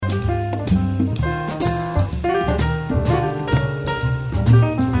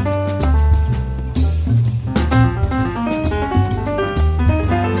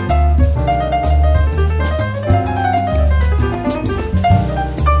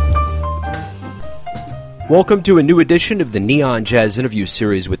Welcome to a new edition of the Neon Jazz interview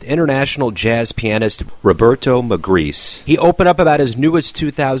series with international jazz pianist Roberto Magrice. He opened up about his newest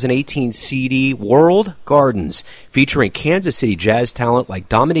 2018 CD, World Gardens, featuring Kansas City jazz talent like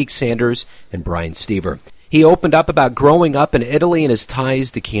Dominique Sanders and Brian Stever. He opened up about growing up in Italy and his ties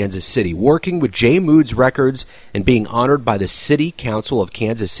to Kansas City, working with J. Moods Records and being honored by the City Council of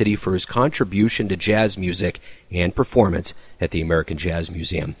Kansas City for his contribution to jazz music and performance at the American Jazz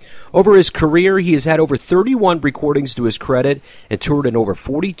Museum. Over his career, he has had over 31 recordings to his credit and toured in over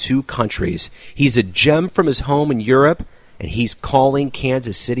 42 countries. He's a gem from his home in Europe, and he's calling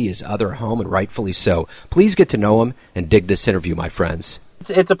Kansas City his other home, and rightfully so. Please get to know him and dig this interview, my friends.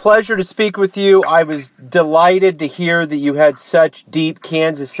 It's a pleasure to speak with you. I was delighted to hear that you had such deep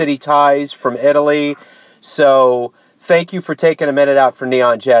Kansas City ties from Italy. So thank you for taking a minute out for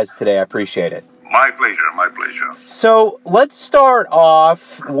Neon Jazz today. I appreciate it. My pleasure, my pleasure. So let's start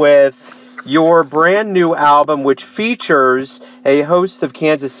off with your brand new album, which features a host of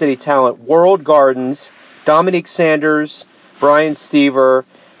Kansas City talent, World Gardens, Dominique Sanders, Brian Stever,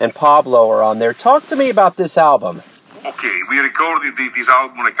 and Pablo are on there. Talk to me about this album. Okay, we recorded this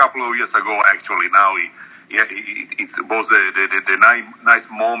album a couple of years ago, actually. Now it was the nice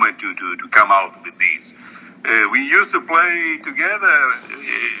moment to come out with this. We used to play together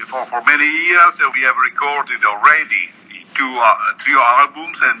for many years. We have recorded already three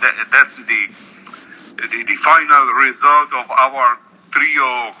albums, and that's the final result of our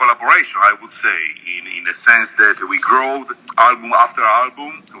trio collaboration, I would say, in the sense that we growed album after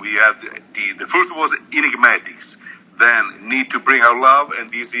album. We had the first was Enigmatics, then Need to Bring Our Love,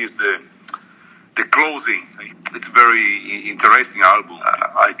 and this is the closing. It's a very interesting album.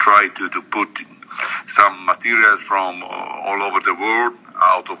 I try to put some materials from all over the world,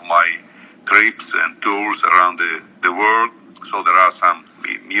 out of my trips and tours around the world. So there are some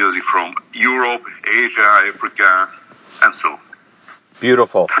music from Europe, Asia, Africa, and so.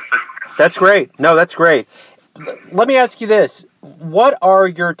 Beautiful. That's great. No, that's great. Let me ask you this. What are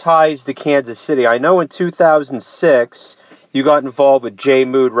your ties to Kansas City? I know in 2006 you got involved with J.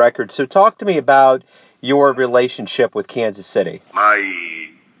 Mood Records. So talk to me about your relationship with Kansas City. My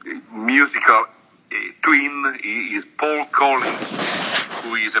musical twin is Paul Collins,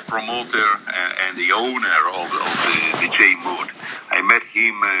 who is a promoter and the owner of the J. Mood. I met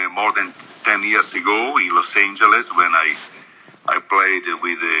him more than 10 years ago in Los Angeles when I played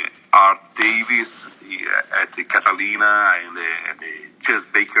with Art Davis at the Catalina and the Jazz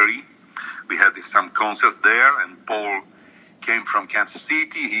Bakery. We had some concerts there, and Paul came from Kansas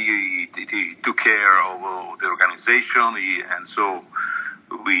City. He took care of the organization, and so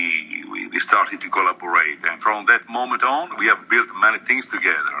we started to collaborate. And from that moment on, we have built many things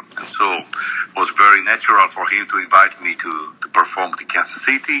together. And so it was very natural for him to invite me to perform to Kansas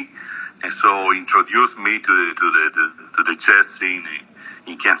City, and so introduced me to the jazz scene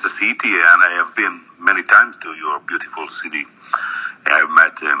in Kansas City. And I have been many times to your beautiful city. I have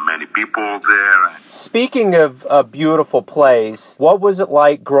met many people there. Speaking of a beautiful place, what was it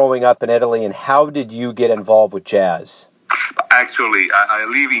like growing up in Italy, and how did you get involved with jazz? Actually, I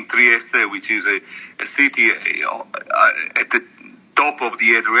live in Trieste, which is a city at the top of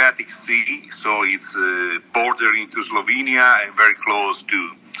the Adriatic Sea, so it's bordering to Slovenia and very close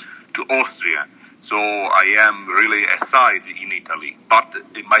to Austria. So I am really a side in Italy, but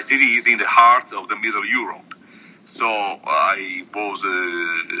my city is in the heart of the Middle Europe. So I was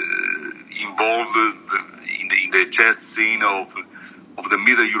involved in the jazz scene of the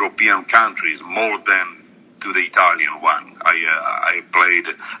Middle European countries more than to the Italian one. I played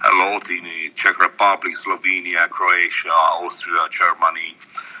a lot in the Czech Republic, Slovenia, Croatia, Austria, Germany.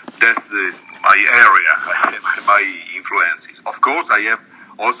 That's my area, my influences. Of course, I have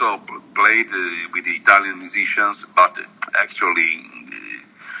also played with the Italian musicians, but actually,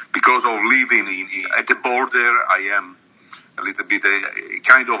 because of living at the border, I am a little bit a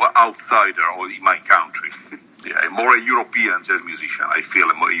kind of outsider in my country. Yeah, I'm more a European jazz musician. I feel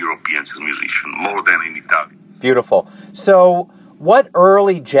I'm a European jazz musician, more than in Italy. Beautiful. So, what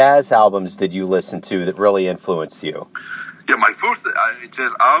early jazz albums did you listen to that really influenced you? Yeah, my first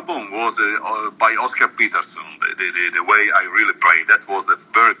jazz album was by Oscar Peterson, the way I really played. That was the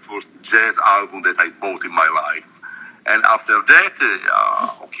very first jazz album that I bought in my life. And after that,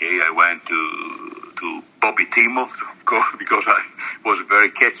 I went to Bobby Timmons, of course, because I was very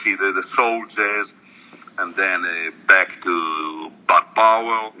catchy, the soul jazz. And then back to Bud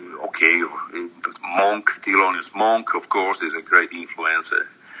Powell. Monk, Thelonious Monk, of course, is a great influence.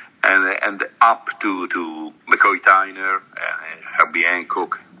 And up to McCoy Tyner and Herbie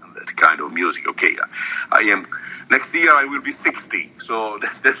Hancock. And that kind of music. Okay, I am. Next year I will be 60, so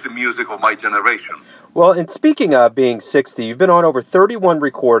that's the music of my generation. Well, and speaking of being 60, you've been on over 31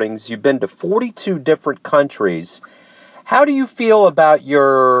 recordings. You've been to 42 different countries. How do you feel about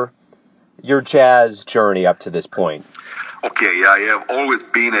your jazz journey up to this point? Okay, I have always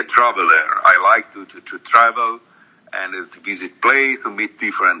been a traveler. I like to travel and to visit places, to meet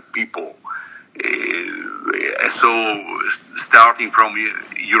different people. So starting from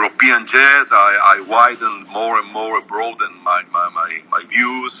European jazz, I widened more and more, broadened my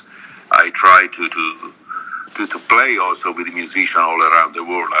views. I try to play also with musicians all around the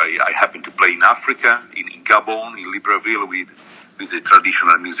world. I happen to play in Africa, in Gabon, in Libreville with the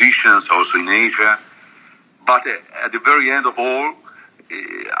traditional musicians, also in Asia. But at the very end of all,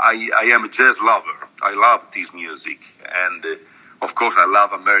 I am a jazz lover. I love this music, and of course I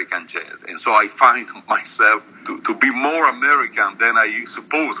love American jazz. And so I find myself to be more American than I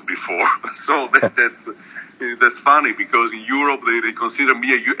supposed before. So that's funny, because in Europe they consider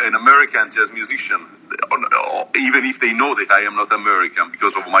me an American jazz musician, even if they know that I am not American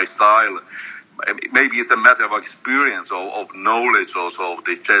because of my style. Maybe it's a matter of experience, of knowledge also of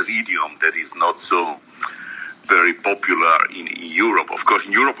the jazz idiom that is not so very popular in Europe. Of course,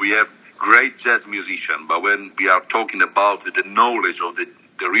 in Europe we have great jazz musicians, but when we are talking about the knowledge of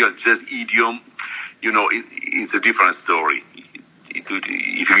the real jazz idiom, it's a different story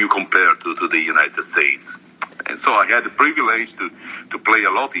if you compare to the United States. And so I had the privilege to play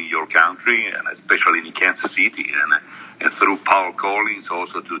a lot in your country, and especially in Kansas City, and through Paul Collins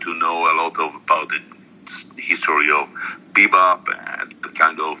also to know a lot about the history of bebop and the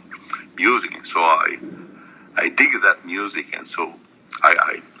kind of music. And so I dig that music, and so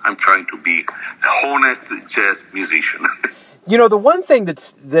I'm trying to be a honest jazz musician. The one thing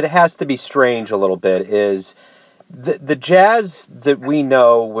that has to be strange a little bit is the jazz that we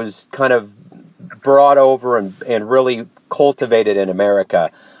know was kind of brought over and really cultivated in America.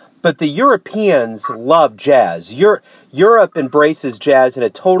 But the Europeans love jazz. Europe embraces jazz in a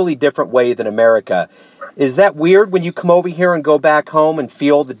totally different way than America. Is that weird when you come over here and go back home and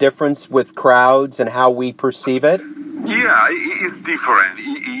feel the difference with crowds and how we perceive it? Yeah, it's different.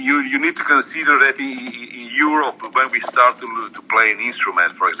 You need to consider that in Europe, when we start to play an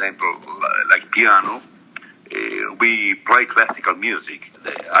instrument, for example, like piano, we play classical music.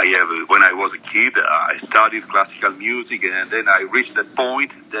 When I was a kid, I studied classical music, and then I reached the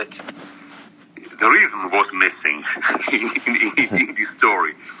point that the rhythm was missing in this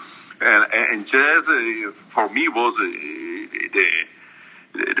story. And jazz, for me, was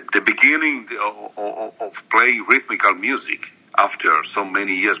the beginning of playing rhythmical music after so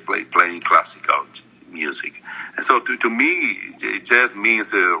many years playing classical music. And so to me, jazz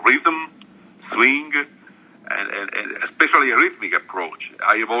means rhythm, swing, and especially a rhythmic approach.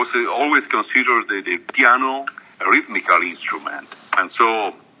 I have also always considered the piano a rhythmical instrument. And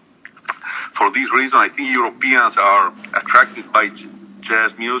so for this reason, I think Europeans are attracted by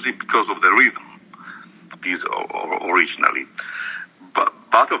jazz music because of the rhythm, this originally.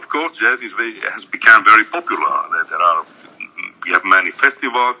 But of course, jazz has become very popular. We have many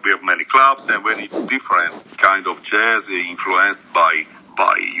festivals, we have many clubs, and many different kind of jazz influenced by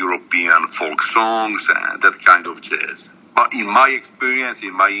European folk songs and that kind of jazz. But in my experience,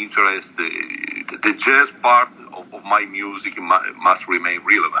 in my interest, the jazz part of my music must remain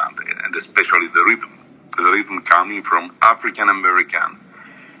relevant, and especially the rhythm coming from African American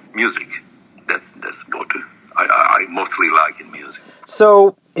music. That's what I mostly like in music.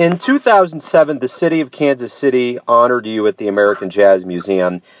 So, in 2007, the city of Kansas City honored you at the American Jazz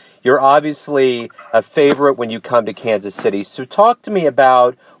Museum. You're obviously a favorite when you come to Kansas City. So talk to me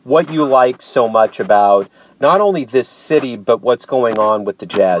about what you like so much about not only this city, but what's going on with the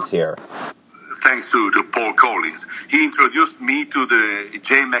jazz here. Thanks to Paul Collins. He introduced me to the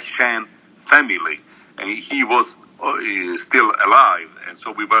Jay McShann family, and he was still alive. And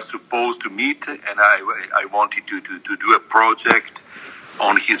so we were supposed to meet, and I wanted to do a project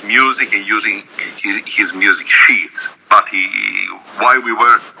on his music and using his music sheets. But while we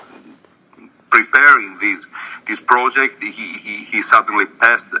were preparing this project, he suddenly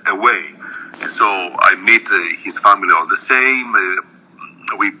passed away. And so I met his family all the same.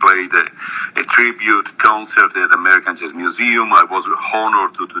 We played a tribute concert at the American Jazz Museum. I was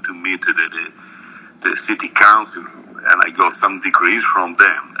honored to meet the city council, and I got some degrees from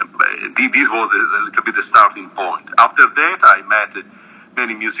them. This was a little bit the starting point. After that, I met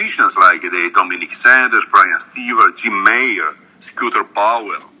many musicians like Dominic Sanders, Brian Stewart, Jim Mayer, Scooter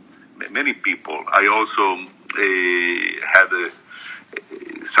Powell, many people. I also had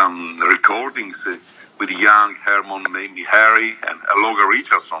some recordings with young Herman Harry and Logan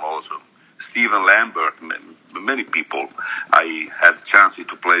Richardson also, Stephen Lambert, many people. I had the chance to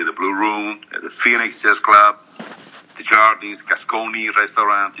play the Blue Room, the Phoenix Jazz Club, the Jardins, Gascony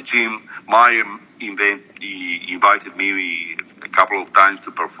Restaurant. Jim Meyer he invited me a couple of times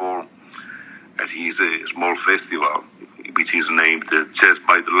to perform at his small festival, which is named Jazz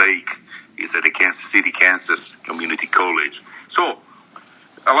by the Lake. It's at the Kansas City, Kansas Community College. So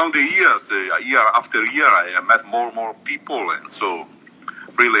along the years, year after year, I met more and more people, and so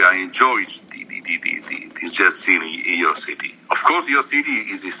really I enjoyed the jazz scene in your city. Of course, your city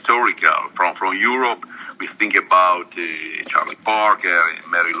is historical. From Europe, we think about Charlie Parker,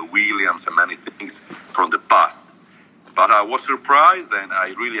 Mary Lou Williams, and many things from the past. But I was surprised, and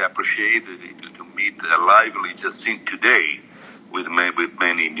I really appreciated to meet a lively jazz scene today with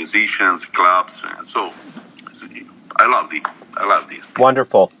many musicians, clubs, and so I love this.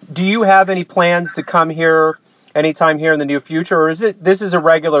 Wonderful. Do you have any plans to come here anytime here in the near future, or is this is a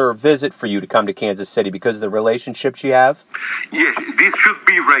regular visit for you to come to Kansas City because of the relationships you have? Yes, this should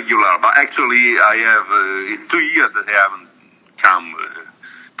be regular, but actually I have, it's 2 years that I haven't come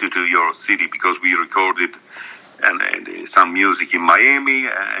to your city because we recorded and some music in Miami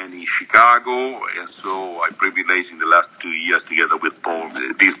and in Chicago, and so I privileged in the last 2 years together with Paul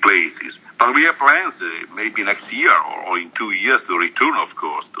these places. But we have plans maybe next year or in 2 years to return, of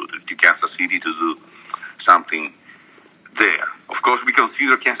course, to Kansas City to do something there. Of course, we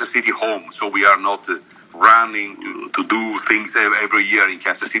consider Kansas City home, so we are not running to do things every year in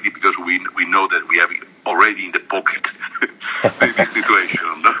Kansas City because we know that we have already in the pocket this situation.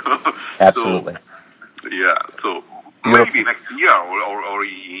 Absolutely. Yeah, so maybe next year or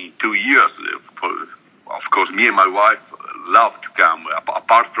in 2 years. Of course, me and my wife love to come,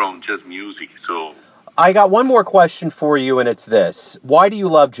 apart from just music. So I got one more question for you, and it's this. Why do you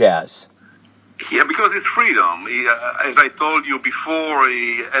love jazz? Yeah, because it's freedom. As I told you before,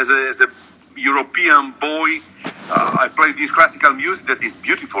 as a European boy, I played this classical music that is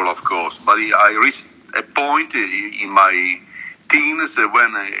beautiful, of course, but I reached a point in my teens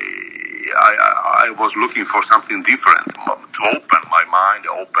when I was looking for something different, to open my mind,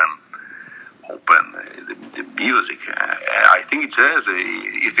 open the music. I think jazz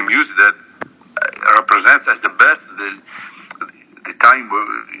is the music that represents as the best the time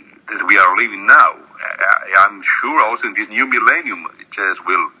that we are living now. I'm sure also in this new millennium, jazz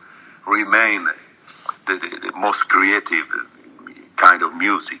will remain the most creative kind of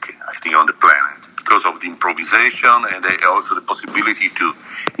music, I think, on the planet, because of the improvisation and also the possibility to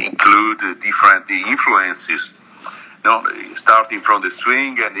include different influences. Starting from the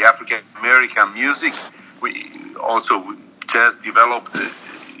swing and the African American music, we also jazz developed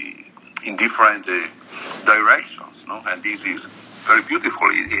in different directions, and this is very beautiful.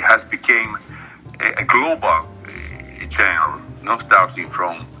 It has become a global genre, starting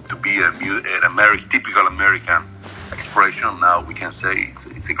from to be an typical American expression. Now we can say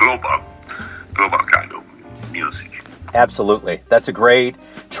it's a global kind of music. Absolutely. That's a great,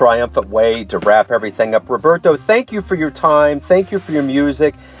 triumphant way to wrap everything up. Roberto, thank you for your time. Thank you for your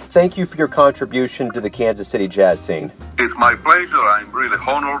music. Thank you for your contribution to the Kansas City jazz scene. It's my pleasure. I'm really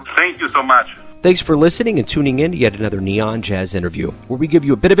honored. Thank you so much. Thanks for listening and tuning in to yet another Neon Jazz interview, where we give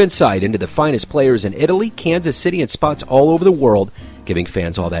you a bit of insight into the finest players in Italy, Kansas City, and spots all over the world, giving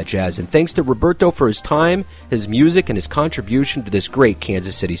fans all that jazz. And thanks to Roberto for his time, his music, and his contribution to this great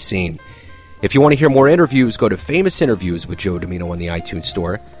Kansas City scene. If you want to hear more interviews, go to Famous Interviews with Joe Domino on the iTunes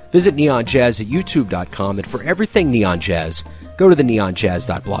Store. Visit Neon Jazz at youtube.com, and for everything Neon Jazz, go to the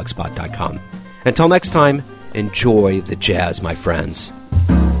neonjazz.blogspot.com. Until next time, enjoy the jazz, my friends.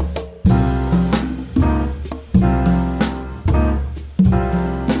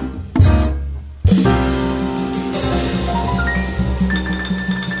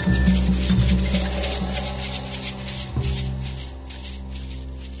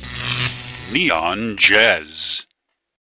 Neon Jazz.